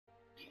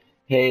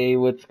Hey,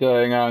 what's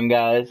going on,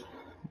 guys?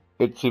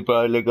 It's your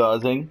boy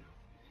LeGoasing.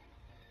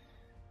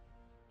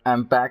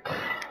 I'm back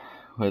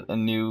with a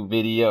new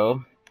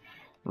video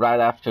right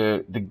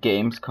after the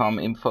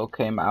Gamescom info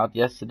came out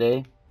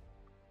yesterday.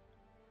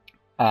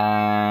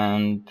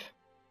 And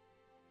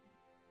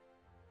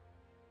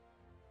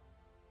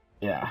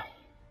yeah,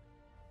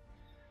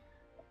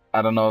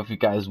 I don't know if you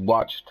guys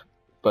watched,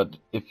 but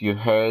if you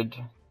heard,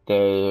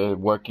 they're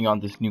working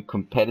on this new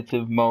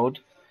competitive mode,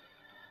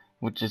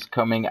 which is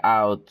coming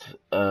out.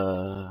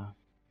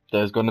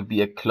 There's going to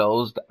be a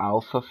closed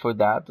alpha for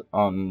that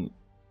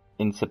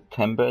in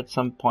September at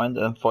some point.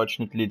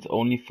 Unfortunately, it's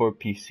only for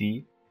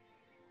PC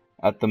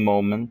at the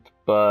moment,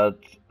 but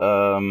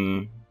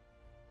no,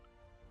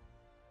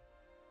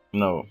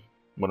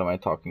 what am I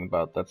talking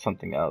about? That's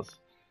something else.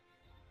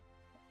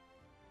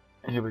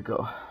 Here we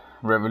go.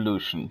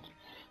 Revolution.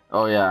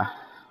 Oh yeah.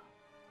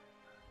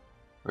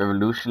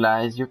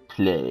 Revolutionize your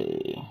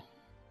play.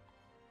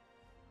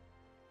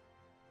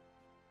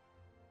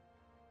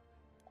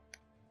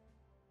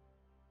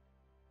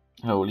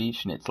 Holy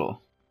schnitzel.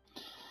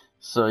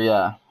 So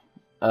yeah,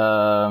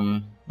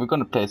 we're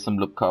gonna play some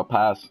LUPKOW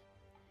Pass.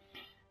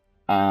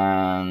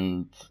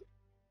 And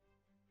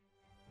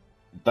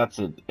that's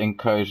it.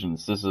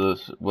 Incursions. This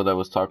is what I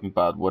was talking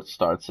about. What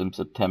starts in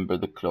September,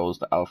 the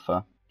closed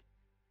alpha.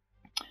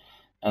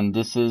 And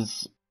this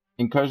is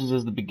Incursions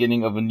is the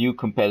beginning of a new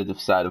competitive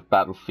side of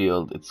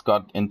Battlefield. It's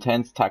got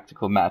intense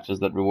tactical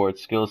matches that reward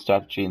skill,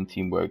 strategy, and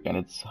teamwork,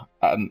 and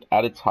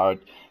at its heart,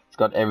 it's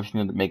got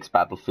everything that makes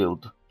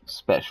Battlefield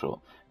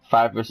special.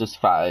 5 versus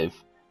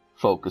 5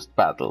 focused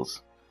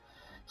battles.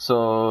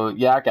 So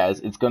yeah, guys,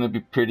 it's gonna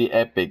be pretty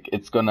epic.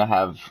 It's gonna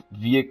have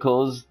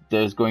vehicles.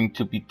 There's going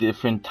to be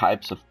different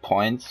types of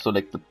points. So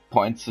like the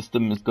point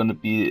system is gonna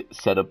be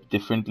set up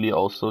differently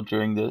also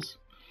during this.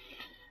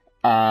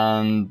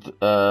 And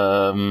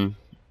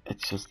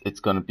it's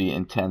gonna be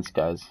intense,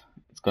 guys.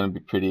 It's gonna be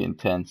pretty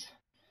intense.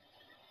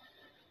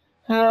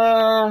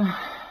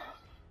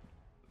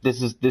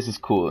 This is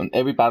cool. In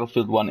every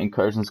Battlefield 1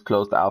 Incursions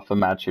closed alpha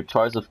match, your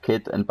choice of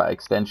kit and by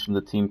extension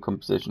the team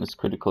composition is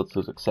critical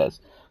to success.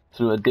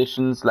 Through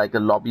additions like a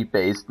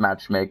lobby-based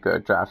matchmaker,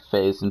 draft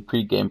phase, and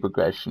pre-game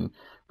progression,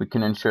 we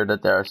can ensure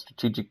that there are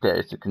strategic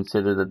players to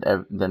consider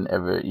than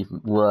ever.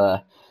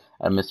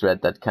 I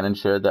misread that. Can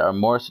ensure there are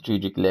more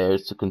strategic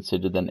layers to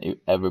consider than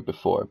ever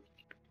before.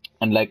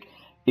 And like,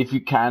 if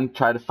you can,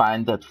 try to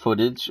find that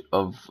footage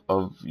of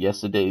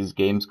yesterday's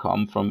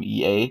Gamescom from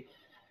EA,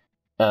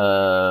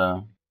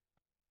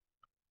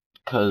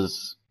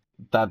 because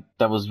that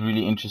was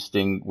really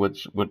interesting. What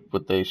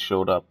they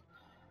showed up.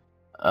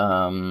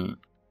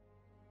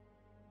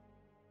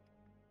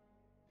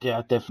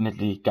 Yeah,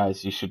 definitely,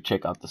 guys, you should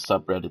check out the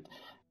subreddit.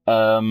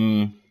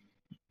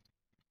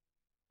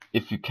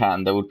 If you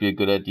can, that would be a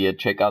good idea.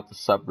 Check out the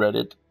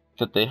subreddit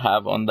that they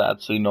have on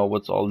that, so you know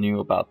what's all new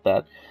about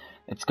that.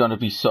 It's gonna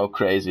be so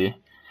crazy.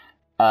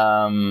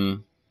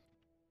 Let's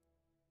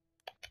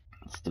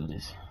do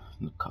this.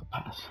 LUPKOW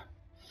Pass.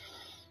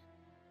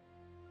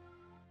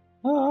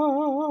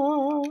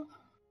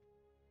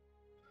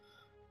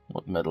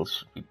 What medals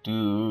should we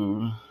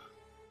do?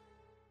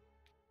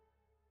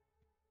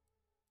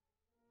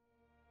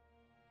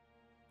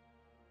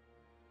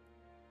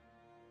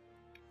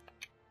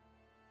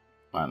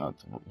 Why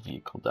not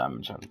vehicle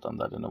damage? I haven't done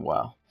that in a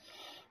while.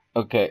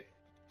 Okay.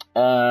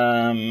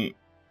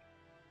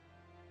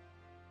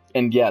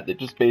 And yeah, they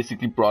just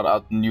basically brought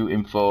out new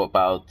info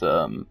about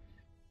the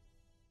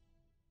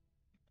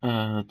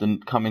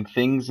coming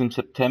things in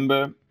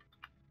September,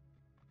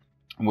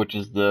 which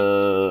is in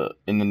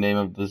the name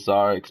of the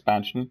Tsar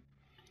expansion.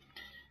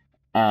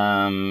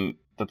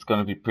 That's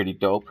gonna be pretty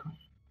dope.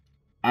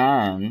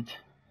 And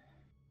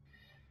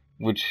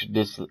which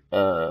this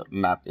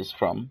map is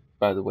from,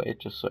 by the way,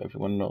 just so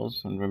everyone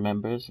knows and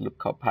remembers.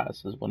 LUPKOW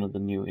Pass is one of the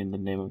new In the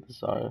Name of the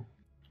Tsar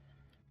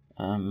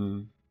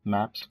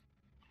maps.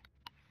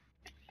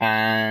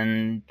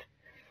 And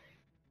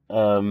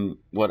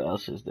what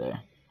else is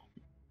there?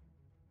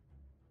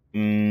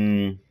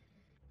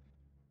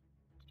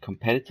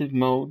 Competitive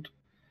mode,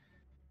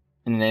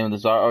 In the Name of the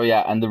Tsar. Oh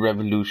yeah, and the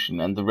Revolution.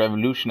 And the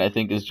Revolution, I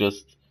think, is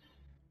just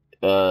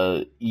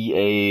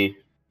EA/DICE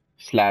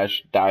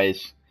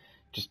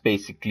just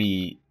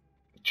basically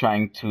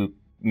trying to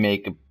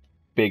make a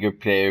bigger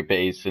player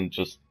base, and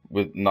just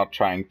with not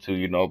trying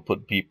to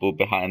put people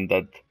behind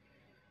that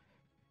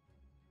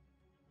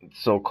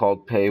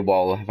so-called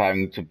paywall of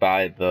having to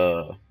buy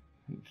the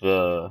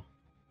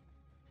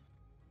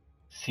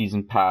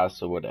season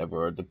pass or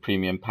whatever, or the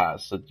premium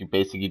pass. That you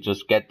basically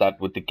just get that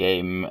with the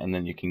game, and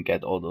then you can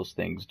get all those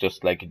things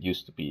just like it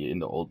used to be in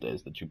the old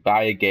days, that you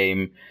buy a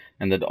game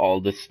and that all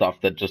this stuff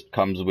that just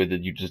comes with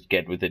it, you just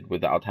get with it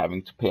without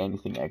having to pay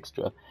anything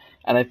extra.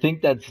 And I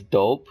think that's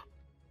dope.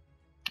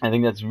 I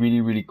think that's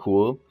really, really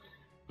cool.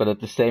 But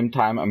at the same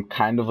time, I'm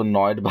kind of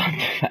annoyed about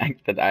the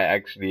fact that I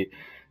actually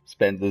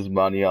spent this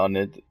money on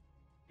it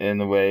in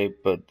a way.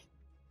 But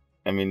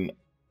I mean,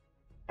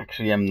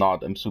 actually, I'm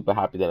not. I'm super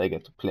happy that I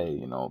get to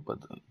play, but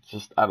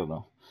just, I don't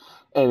know.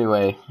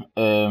 Anyway,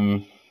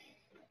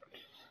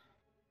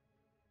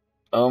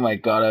 Oh my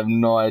god, I have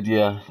no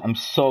idea. I'm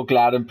so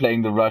glad I'm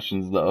playing the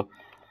Russians though.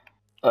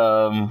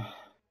 Um.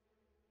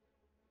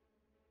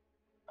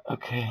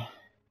 Okay.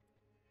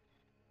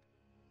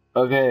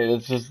 Okay,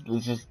 let's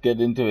just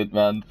get into it,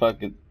 man.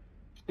 Fuck it.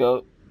 Let's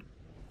go.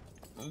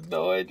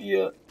 No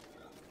idea.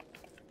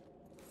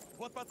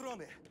 Вот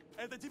патроны.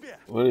 Это тебе.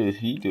 What is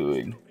he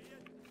doing?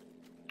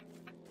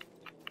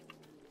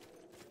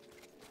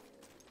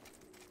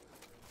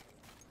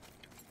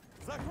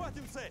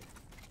 Захватим цель.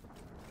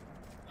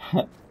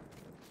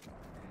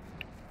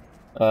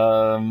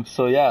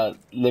 So yeah,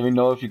 let me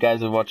know if you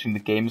guys are watching the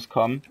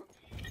Gamescom.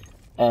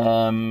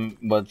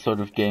 What sort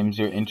of games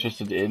you're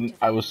interested in.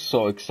 I was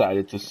so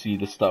excited to see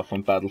the stuff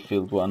on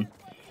Battlefield 1.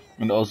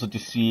 And also to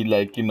see,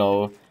 like, you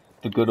know,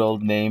 the good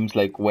old names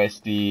like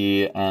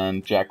Westy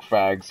and Jack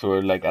Frags who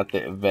are like at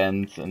the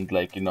event and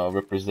like, you know,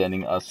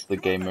 representing us, the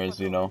gamers,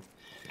 you know,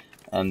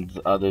 and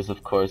others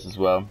of course as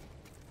well.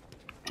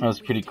 That was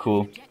pretty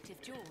cool.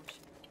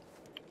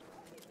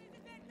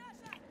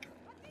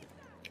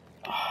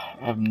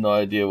 I have no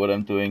idea what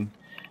I'm doing.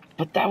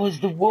 But that was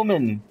the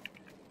woman!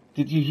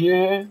 Did you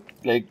hear her?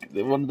 Like,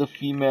 one of the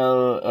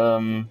female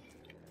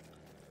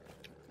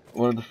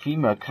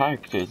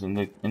characters in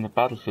the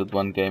Battlefield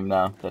 1 game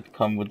now that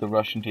come with the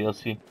Russian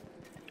DLC.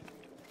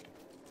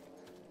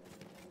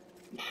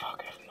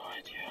 Fuck, I have no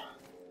idea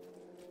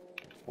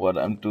what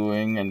I'm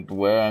doing and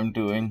where I'm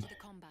doing.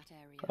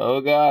 Oh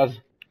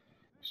god!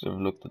 Should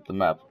have looked at the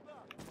map.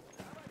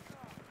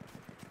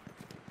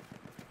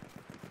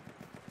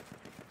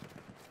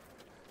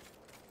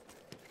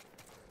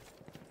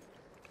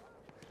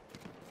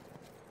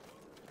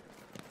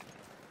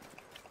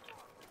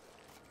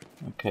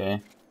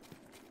 Okay.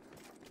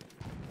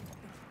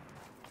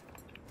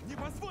 Не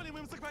позволим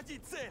им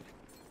захватить цель.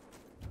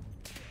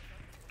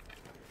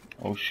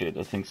 Oh shit,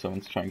 I think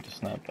someone's trying to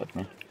snipe at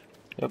me.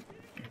 Yep.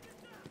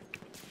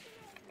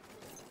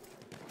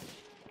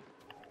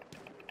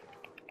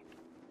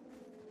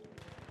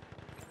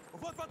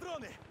 Вот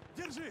патроны.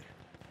 Держи.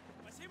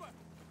 Спасибо.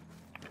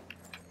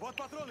 Вот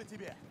патроны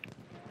тебе.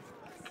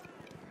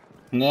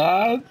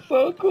 Yeah, it's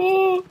so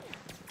cool!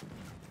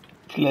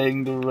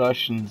 Playing the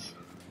Russians.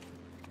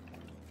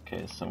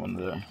 Okay, someone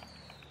there.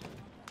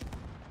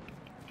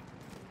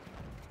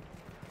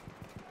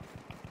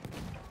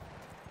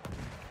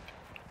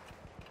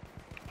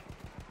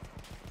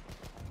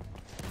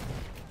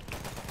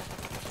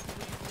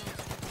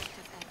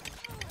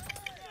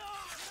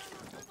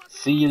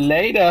 See you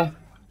later!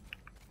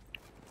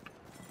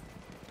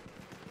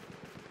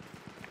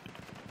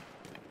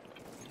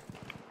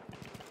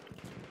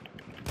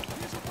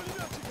 Вижу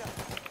пулеметчика.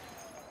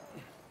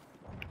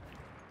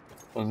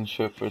 Wasn't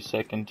sure for a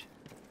second.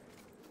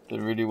 There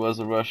really was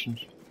a Russian.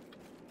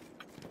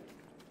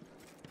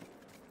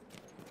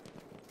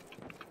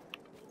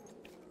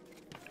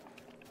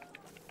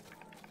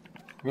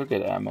 We'll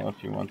get ammo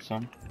if you want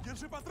some.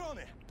 Держи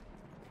патроны.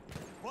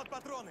 Вот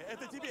патроны.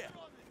 Это тебе.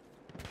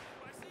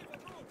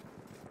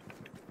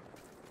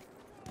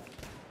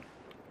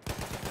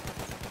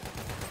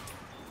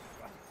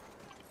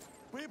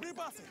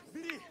 Боеприпасы.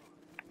 Бери.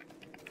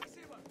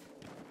 Спасибо.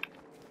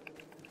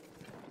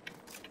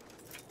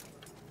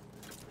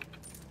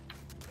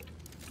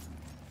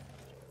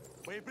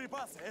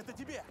 Боеприпасы. Это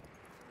тебе.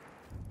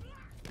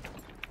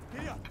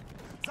 Вперед.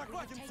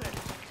 Захватим цель.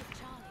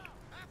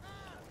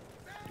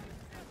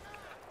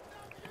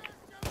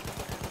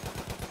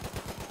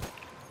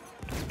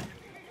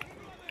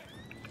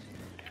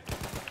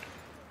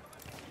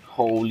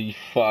 Holy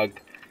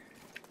fuck.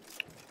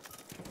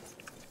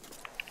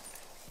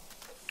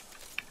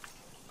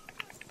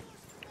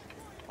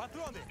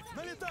 Патроны.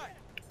 Налетай.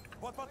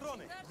 Вот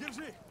патроны.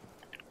 Держи.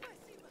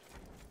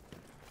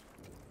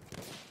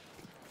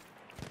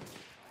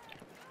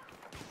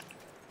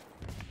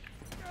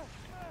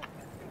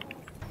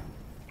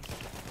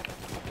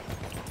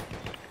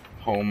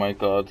 Oh my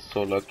god,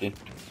 so lucky.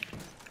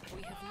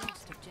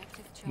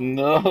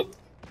 No!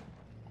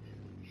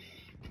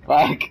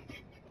 Fuck!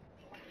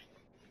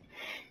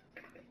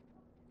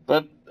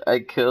 But I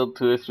killed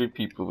 2 or 3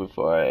 people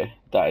before I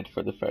died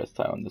for the first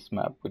time on this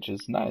map, which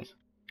is nice.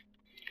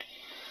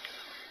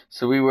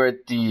 So we were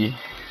at D.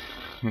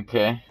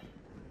 Okay.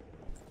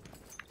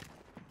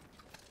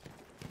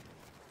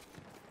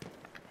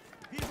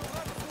 Вижу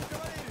вражескую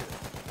кавалерию.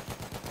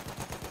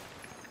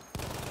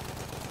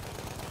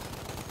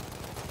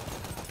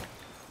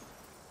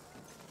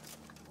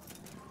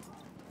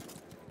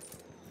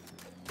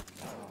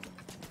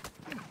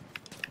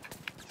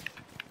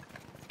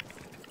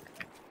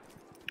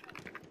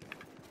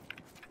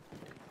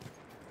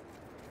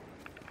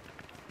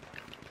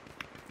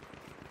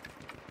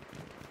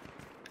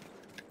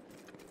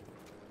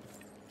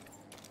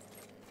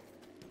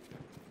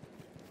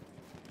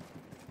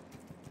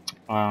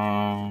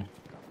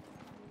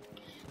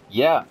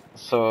 Yeah,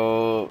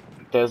 so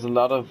there's a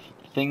lot of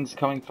things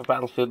coming for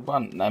Battlefield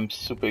 1, and I'm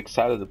super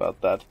excited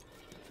about that.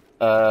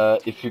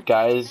 If you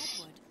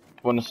guys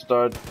want to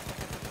start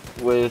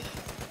with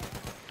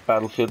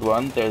Battlefield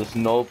 1, there's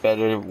no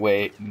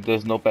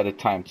better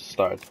time to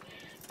start.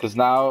 Because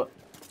now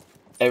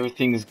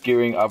everything's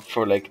gearing up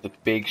for like the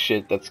big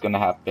shit that's gonna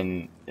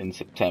happen in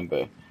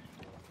September.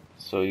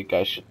 So you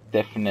guys should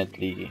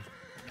definitely.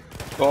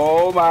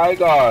 Oh my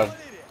god!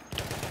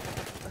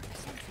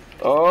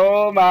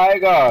 Oh my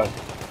god!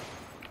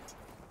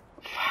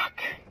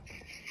 Fuck.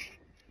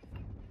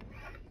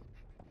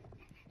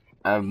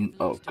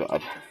 Oh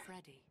god.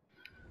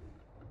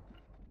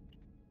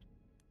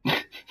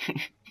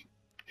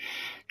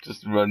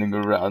 Just running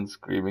around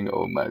screaming,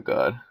 oh my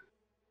god.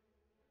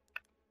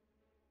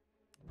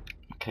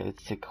 Okay,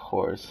 let's take a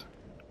horse.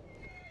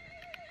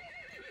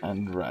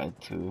 And ride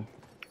to...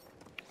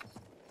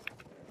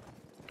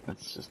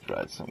 Let's just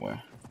ride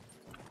somewhere.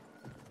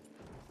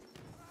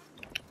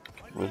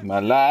 With my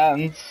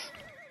lance!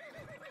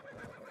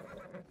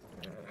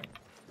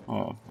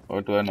 Oh,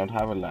 or do I not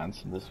have a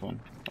lance in this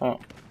one? Oh,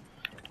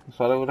 I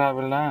thought I would have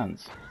a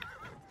lance.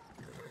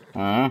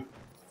 Huh?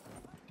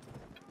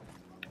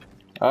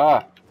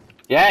 Ah!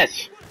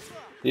 Yes!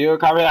 You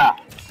come here!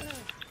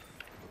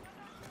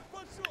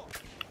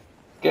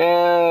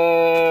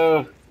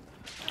 Go!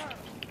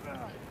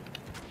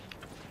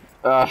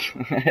 Oh.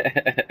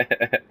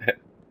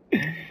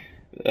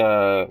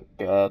 Oh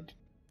god.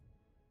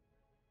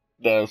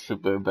 That was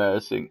super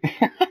embarrassing.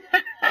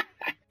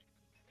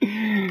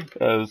 That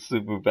was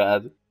super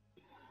bad.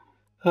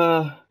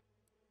 I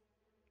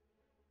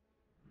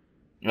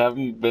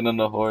haven't been on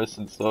a horse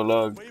in so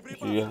long.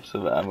 You have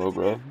some ammo,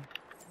 bro.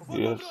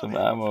 You have some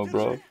ammo,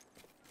 bro.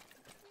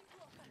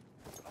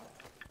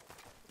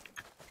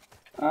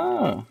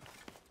 Oh.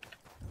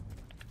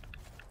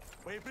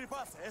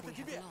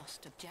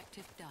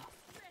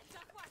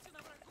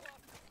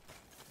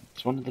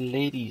 It's one of the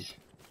ladies.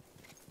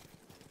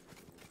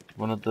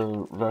 One of the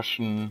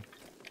Russian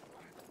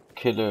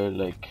killer,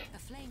 like... A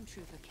flame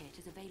trooper kit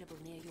is available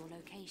near your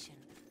location.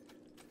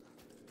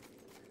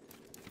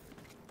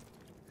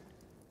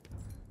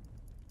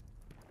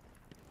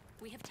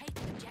 We have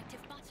taken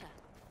objective butter.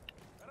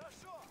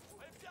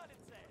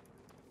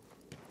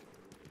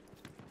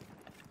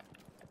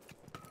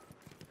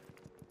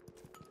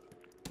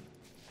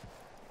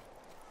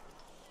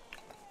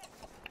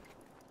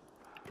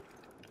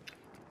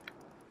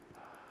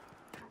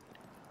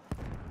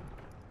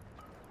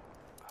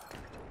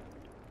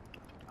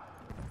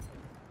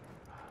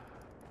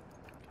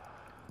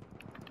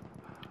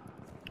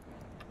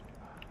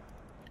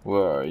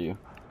 Where are you?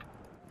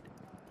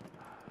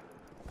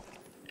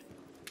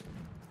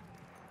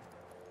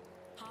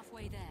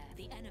 Halfway there,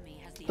 the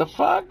enemy has The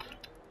fuck?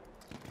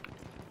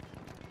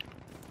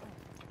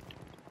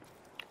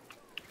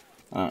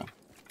 Oh.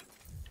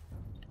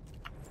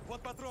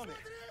 Вот патроны.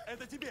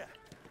 Это тебе.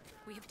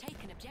 We have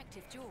taken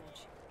objective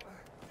George.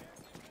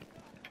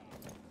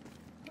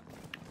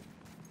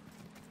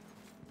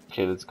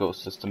 Okay, let's go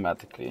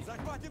systematically.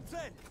 Захватим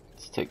цель.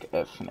 Let's take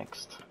F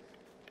next.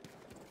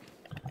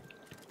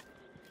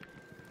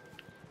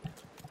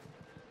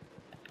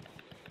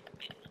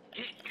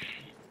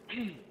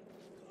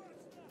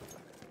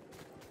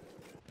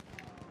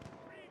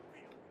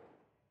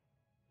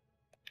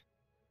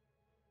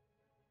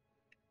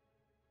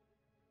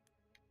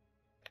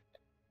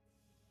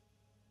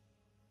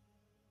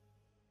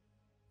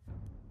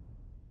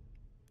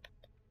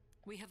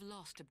 We have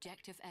lost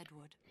objective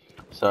Edward.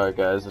 Sorry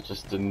guys, I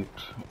just didn't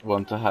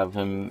want to have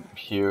him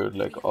hear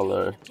like all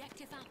our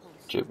Objective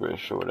apples.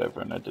 gibberish or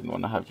whatever, and I didn't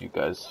want to have you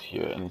guys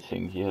hear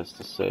anything he has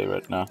to say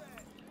right now.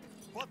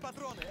 Вот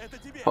патроны. Это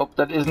тебе. Hope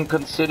that isn't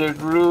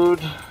considered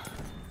rude.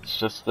 It's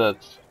just that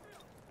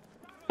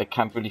I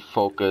can't really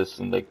focus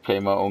and like play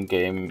my own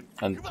game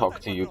and talk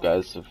to you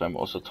guys if I'm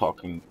also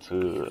talking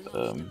to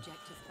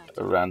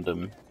a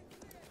random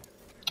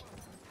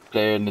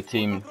player in the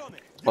team.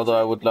 Although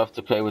I would love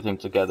to play with him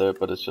together,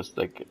 but it's just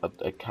like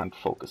I can't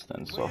focus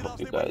then, so I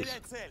hope you guys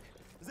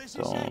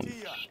don't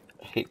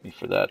hate me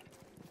for that.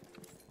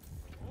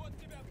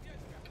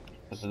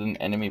 Is it an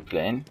enemy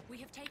plane? We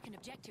have taken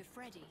objective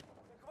Freddy.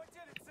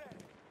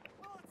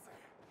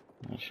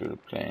 I shoot a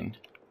plane.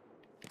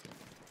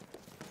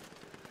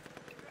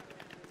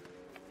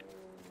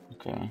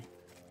 Okay.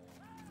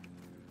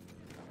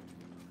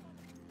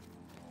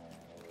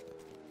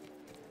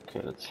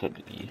 Okay, let's hit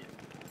E.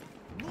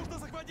 Нужно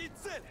захватить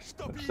цель.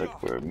 Чтоб Looks ее.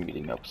 like we're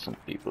meeting up some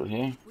people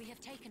here. We have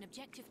taken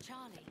objective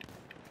Charlie.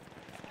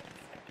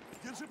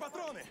 Держи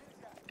патроны.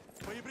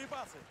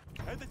 Боеприпасы.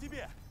 Это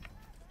тебе.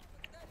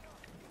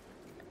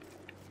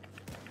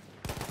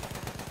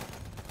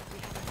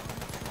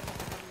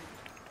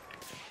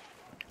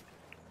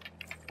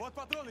 Вот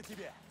патроны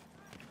тебе.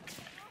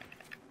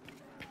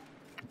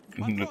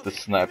 With the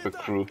sniper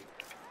crew.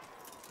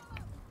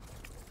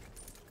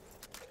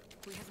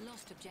 We have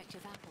lost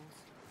objective apples.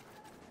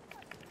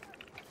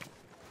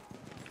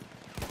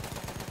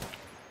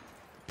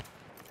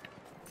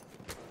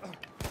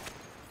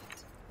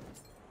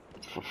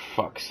 For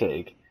fuck's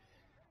sake.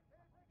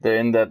 They're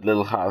in that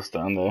little house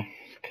down there.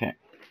 Okay.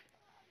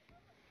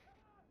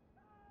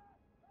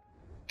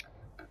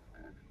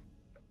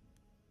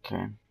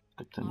 Okay.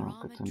 Good to Our know,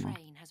 good armored to know.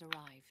 train has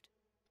arrived.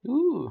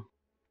 Ooh.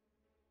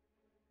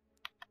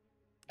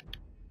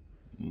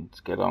 Let's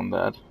get on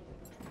that.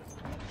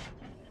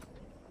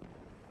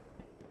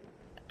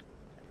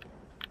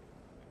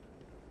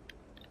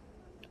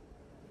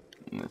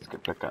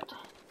 check out.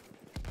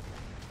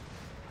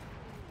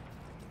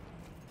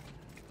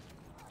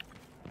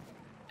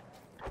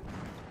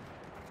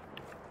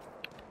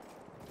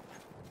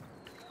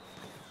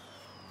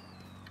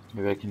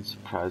 Maybe I can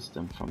surprise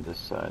them from this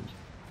side.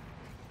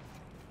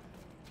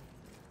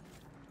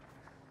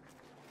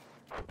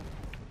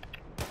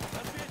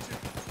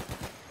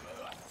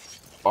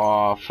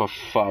 Oh, for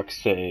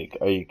fuck's sake,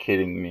 are you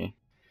kidding me?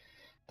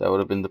 That would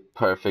have been the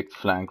perfect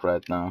flank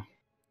right now.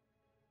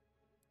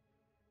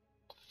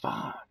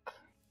 Fuck.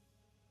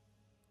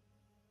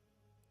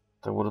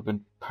 That would have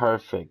been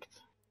perfect.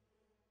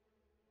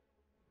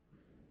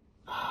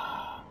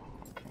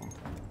 Okay.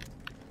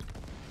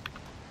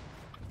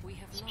 We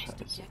have Let's lost try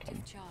this objective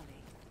again.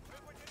 Charlie.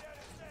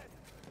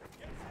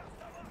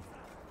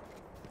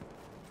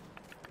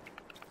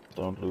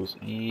 Don't lose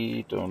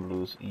E, don't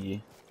lose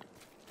E.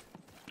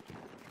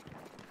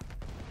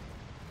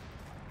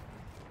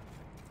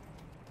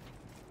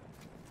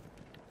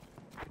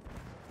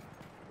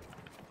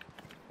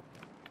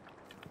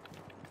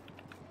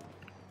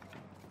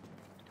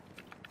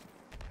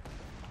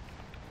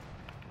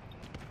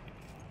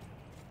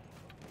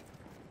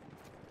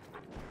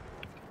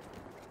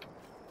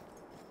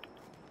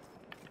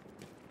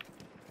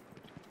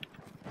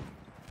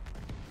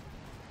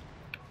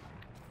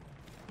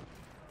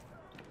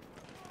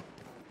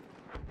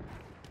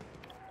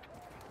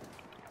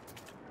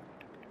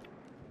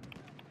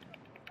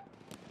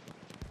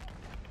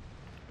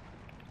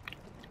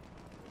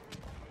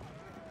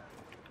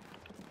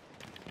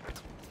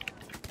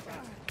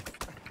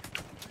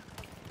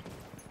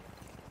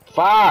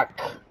 Fuck!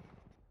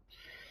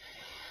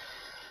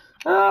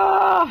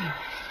 Ah!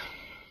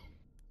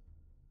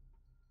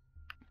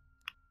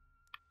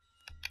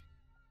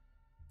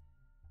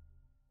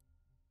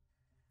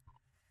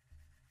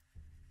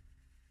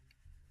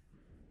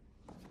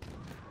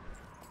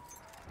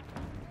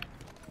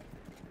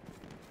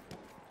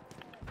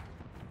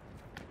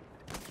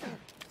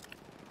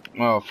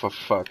 Oh, for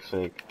fuck's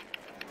sake.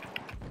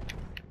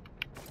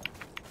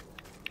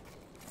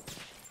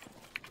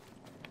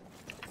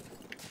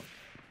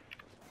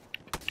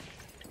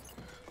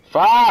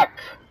 Fuck!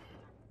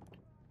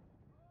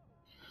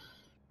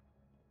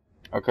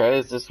 Okay,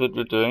 is this what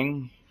we're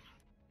doing?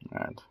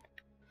 Alright.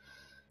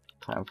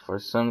 Time for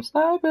some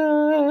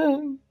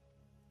sniping!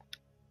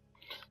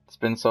 It's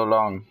been so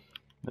long.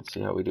 Let's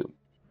see how we do.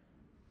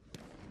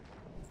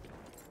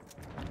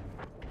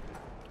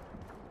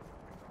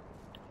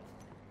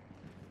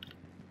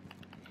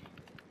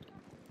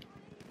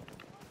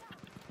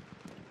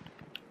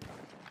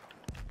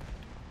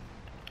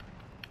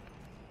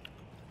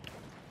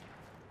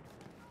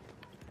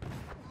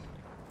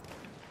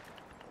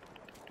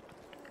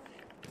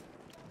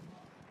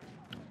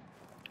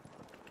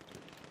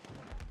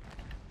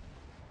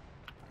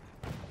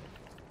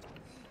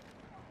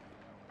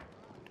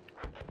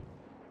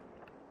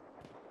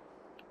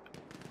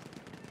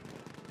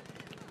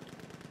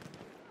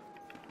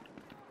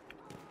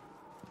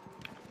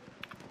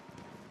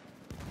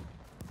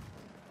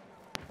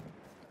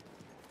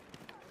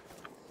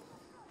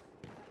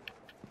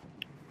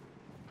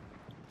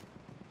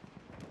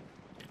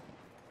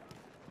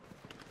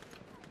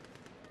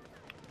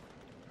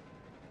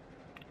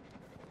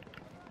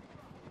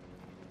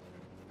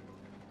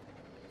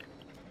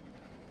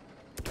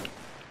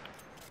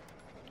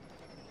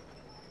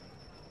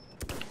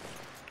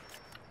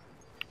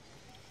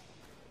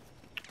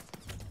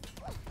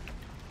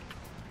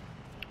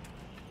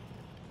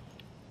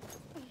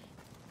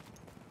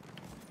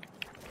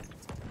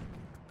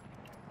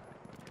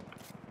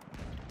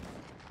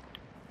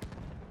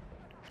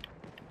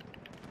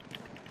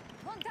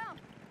 Вон там!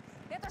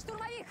 Это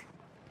штурмовик!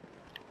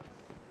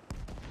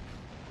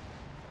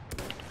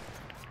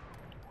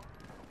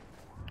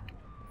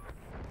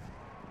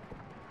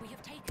 We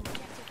have taken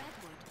objective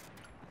Edward.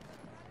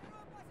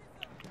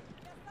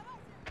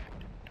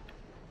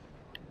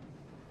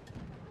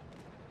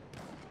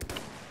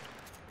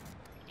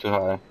 Too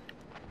high.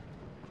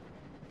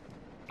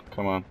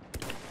 Come on.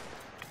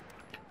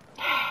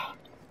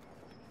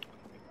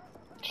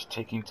 Just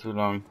taking too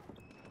long.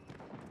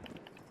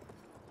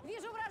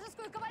 Вижу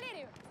вражескую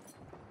кавалерию!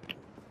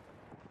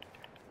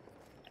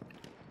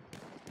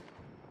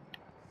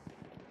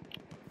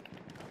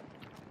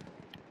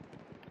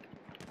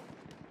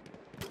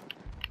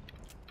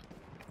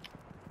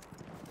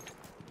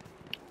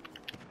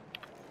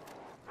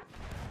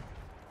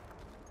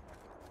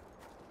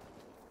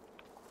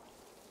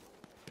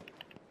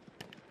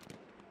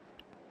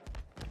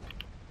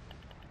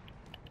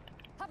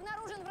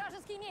 Обнаружен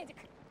вражеский медик!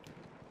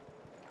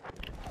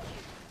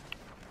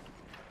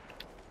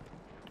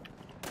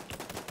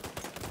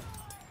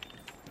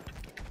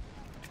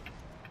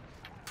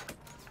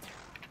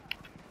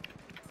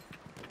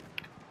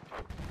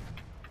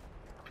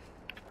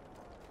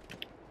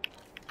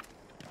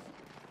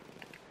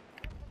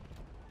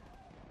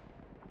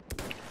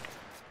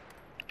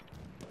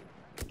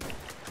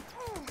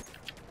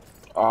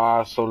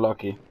 Ah, so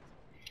lucky.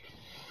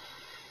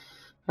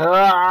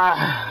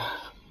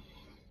 Ah.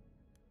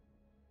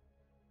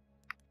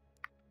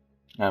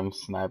 I haven't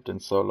sniped in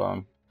so long.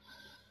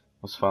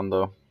 It was fun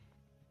though.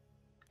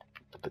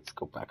 But let's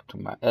go back to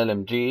my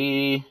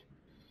LMG.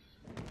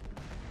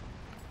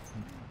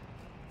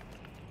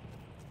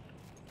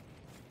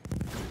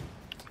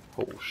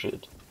 Oh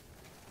shit.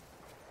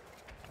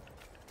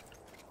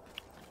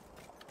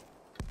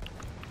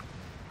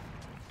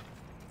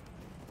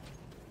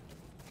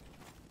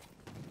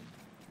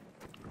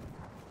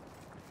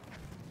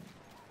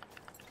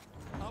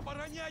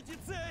 Обороняйте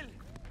цель!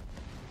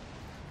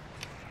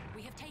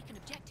 We have taken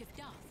objective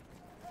Duff.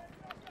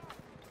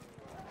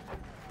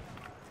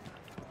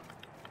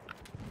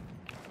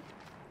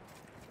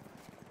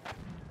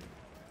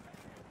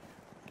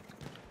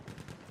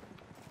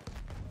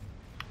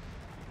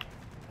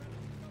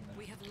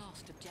 We have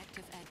lost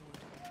objective Edward.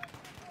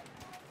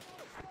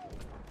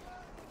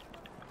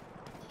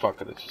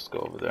 Fuck it, let's just go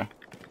over there.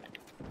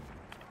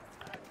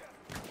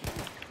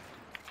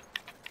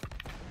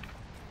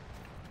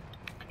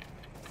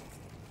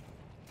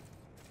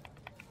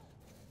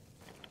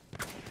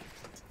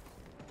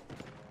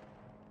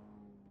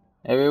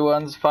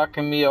 Everyone's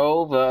fucking me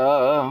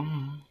over.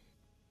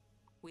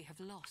 We have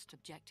lost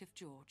objective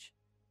George.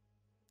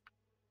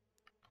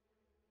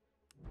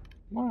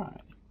 Why?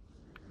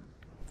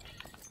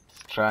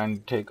 Let's try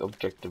and take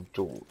objective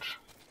George.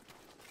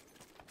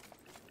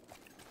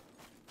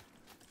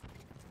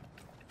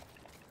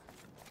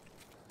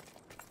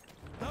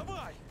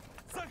 Давай!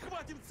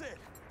 Захватим цель!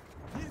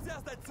 Нельзя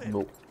сдать цель!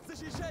 No.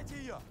 Защищайте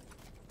ее!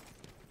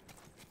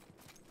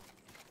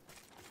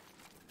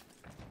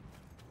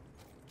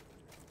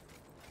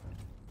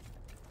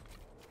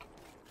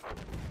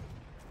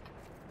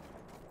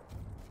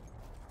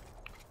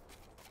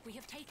 We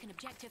have taken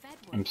objective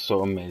Edward. I'm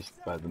so amazed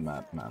by the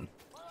map, man.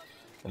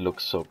 It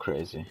looks so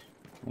crazy,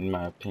 in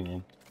my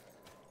opinion.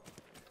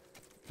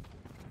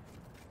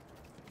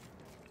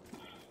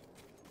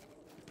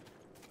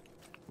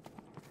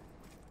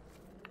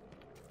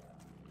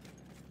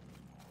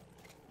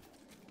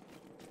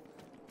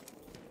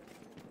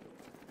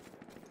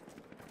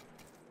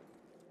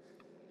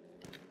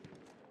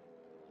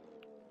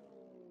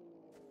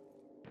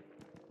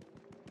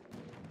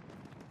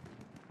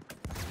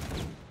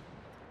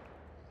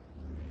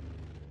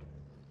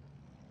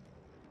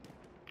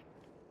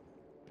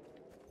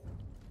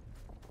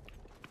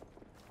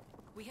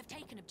 We have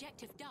taken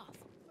objective Duff.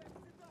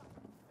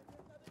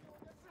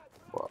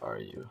 What are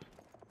you?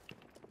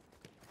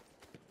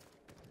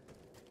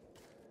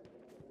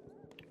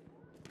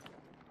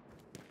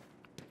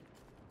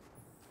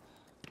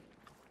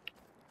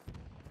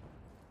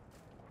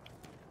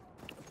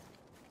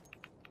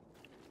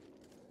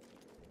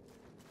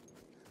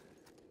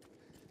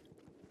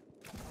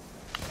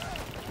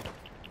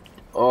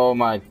 Oh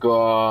my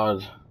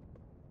god.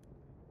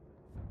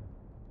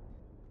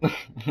 We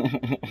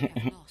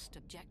have lost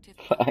objective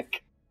Duff.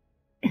 Fuck.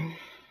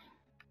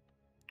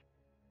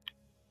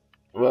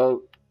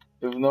 Well,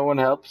 if no one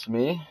helps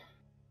me.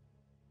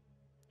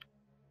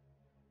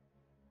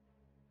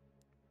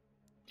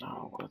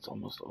 Oh, well, it's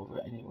almost over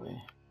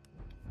anyway.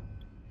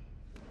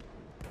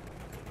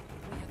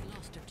 We have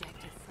lost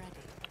objective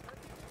Freddy.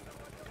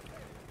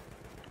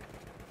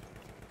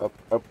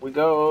 Up we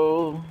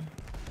go.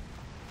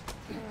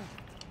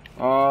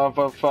 Oh,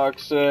 for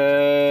fuck's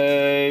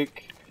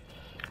sake.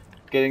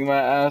 Getting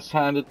my ass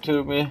handed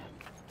to me.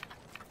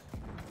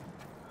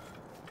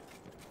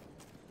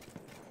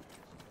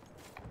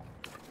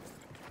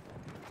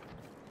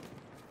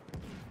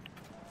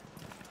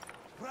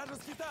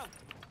 Вражеский танк!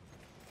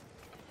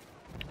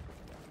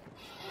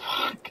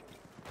 Fuck.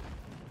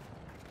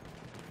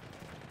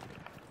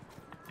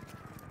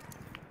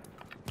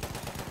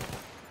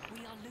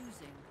 We are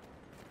losing.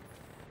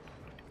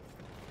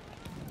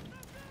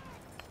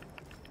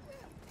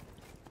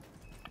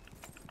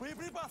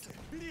 Боеприпасы!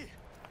 Бери!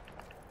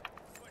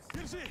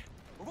 Держи!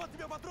 Вот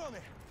тебе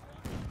патроны!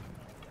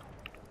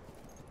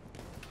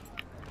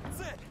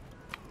 Цель!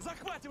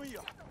 Захватим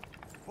ее!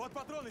 Вот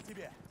патроны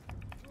тебе!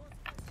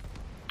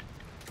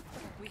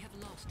 We have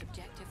lost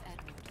objective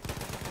Edward.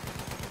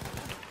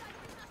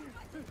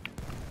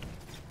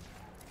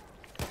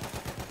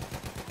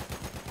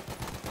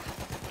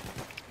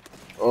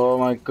 Oh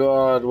my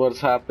god,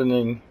 what's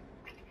happening?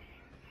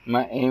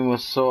 My aim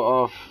was so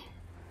off.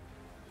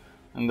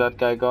 And that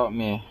guy got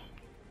me.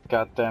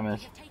 God damn We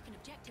it. have taken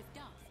objective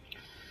Duff.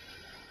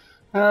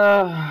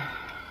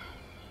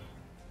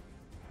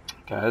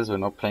 Guys, we're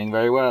not playing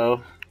very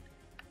well.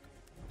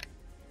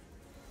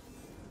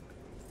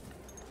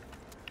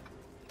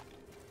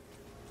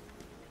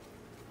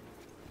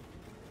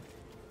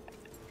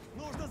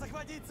 Нужно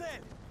захватить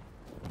цель!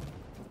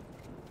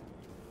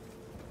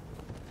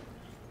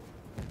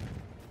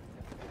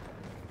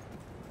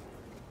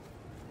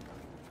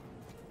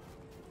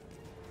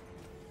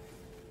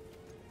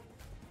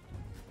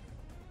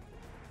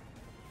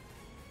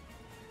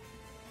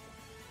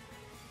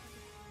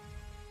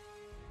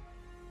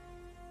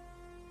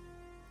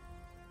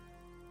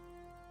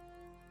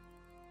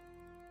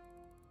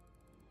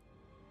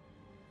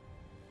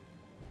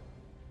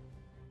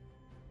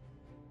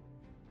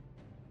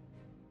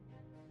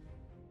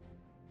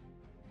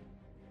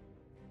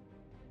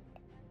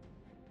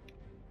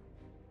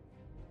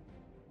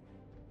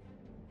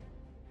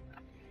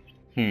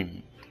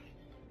 We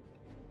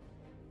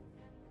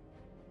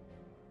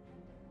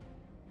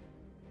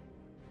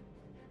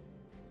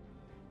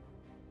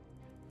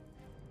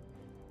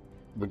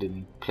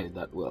didn't play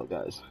that well,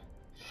 guys.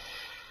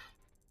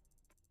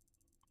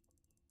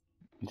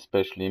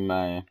 Especially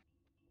my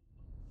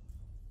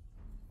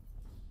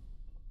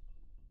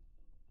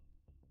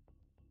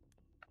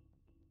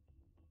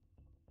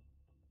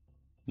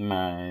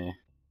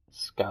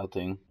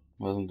scouting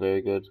wasn't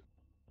very good.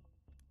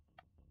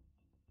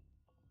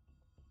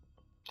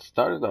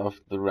 Started off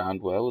the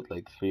round well with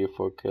like 3 or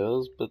 4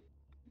 kills, but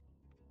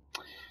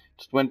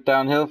just went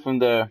downhill from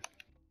there.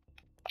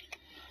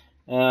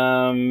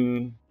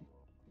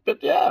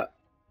 But yeah,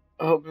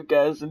 I hope you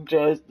guys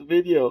enjoyed the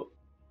video.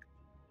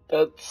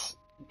 That's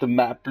the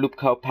map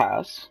LUPKOW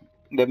Pass.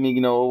 Let me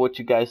know what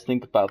you guys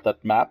think about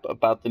that map,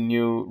 about the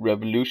new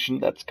revolution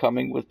that's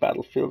coming with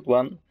Battlefield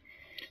 1.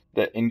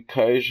 The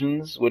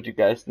incursions, what you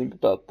guys think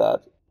about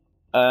that.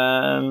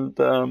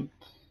 And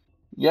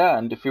yeah,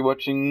 and if you're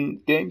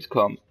watching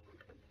Gamescom,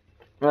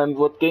 and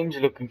what games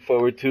you're looking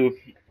forward to,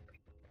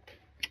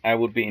 I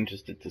would be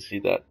interested to see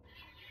that,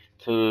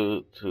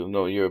 to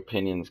know your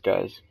opinions,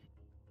 guys.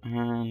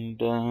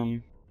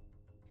 And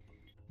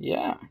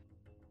yeah,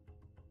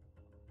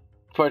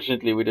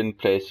 fortunately we didn't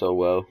play so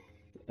well,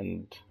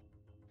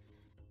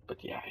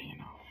 but yeah, you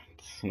know,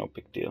 it's no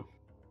big deal.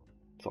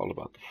 It's all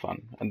about the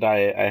fun, and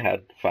I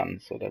had fun,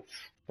 so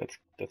that's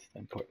the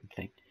important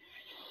thing.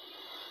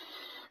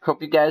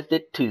 Hope you guys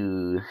did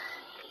too.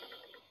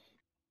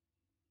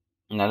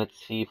 Now let's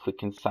see if we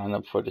can sign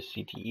up for the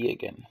CTE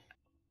again.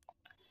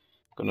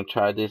 I'm gonna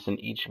try this in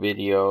each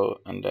video,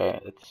 and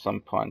at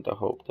some point I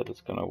hope that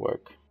it's gonna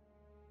work.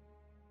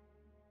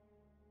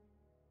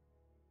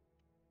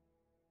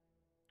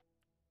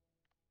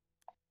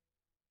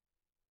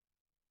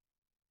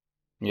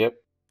 Yep,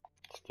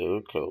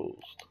 still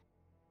closed.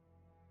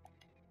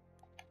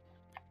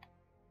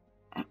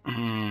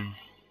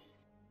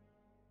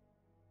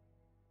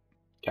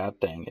 God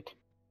dang it.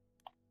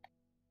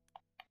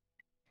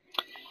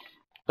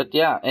 But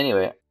yeah,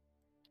 anyway,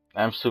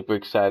 I'm super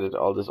excited,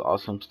 all this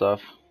awesome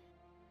stuff.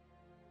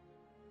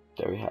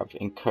 There we have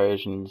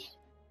incursions,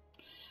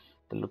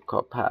 the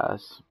LUPKOW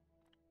Pass.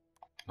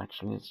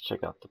 Actually, let's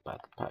check out the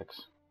battle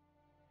packs.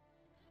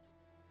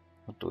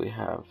 What do we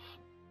have?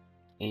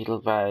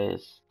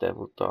 Edelweiss,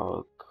 Devil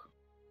Dog,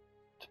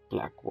 the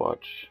Black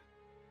Watch,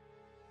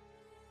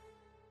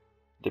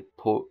 the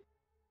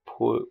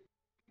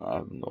I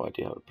have no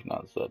idea how to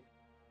pronounce that.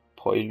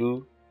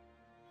 Poilu?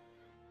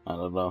 I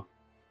don't know.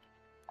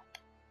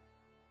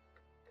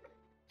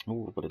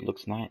 Ooh, but it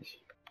looks nice.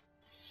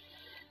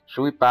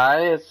 Should we buy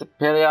a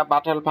Superior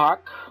Battle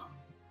Pack?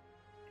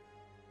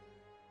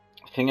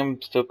 I think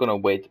I'm still gonna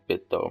wait a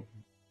bit though.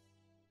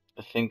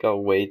 I think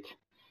I'll wait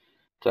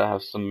to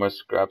have some more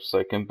scraps so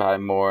I can buy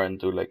more and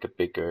do like a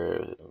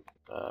bigger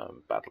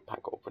battle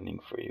pack opening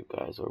for you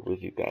guys, or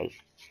with you guys.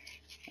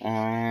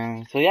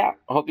 So yeah,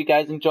 I hope you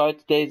guys enjoyed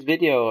today's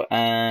video,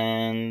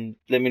 and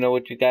let me know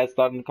what you guys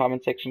thought in the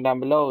comment section down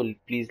below.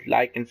 Please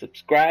like and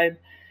subscribe,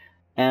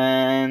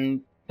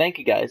 and thank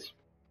you guys.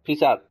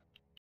 Peace out.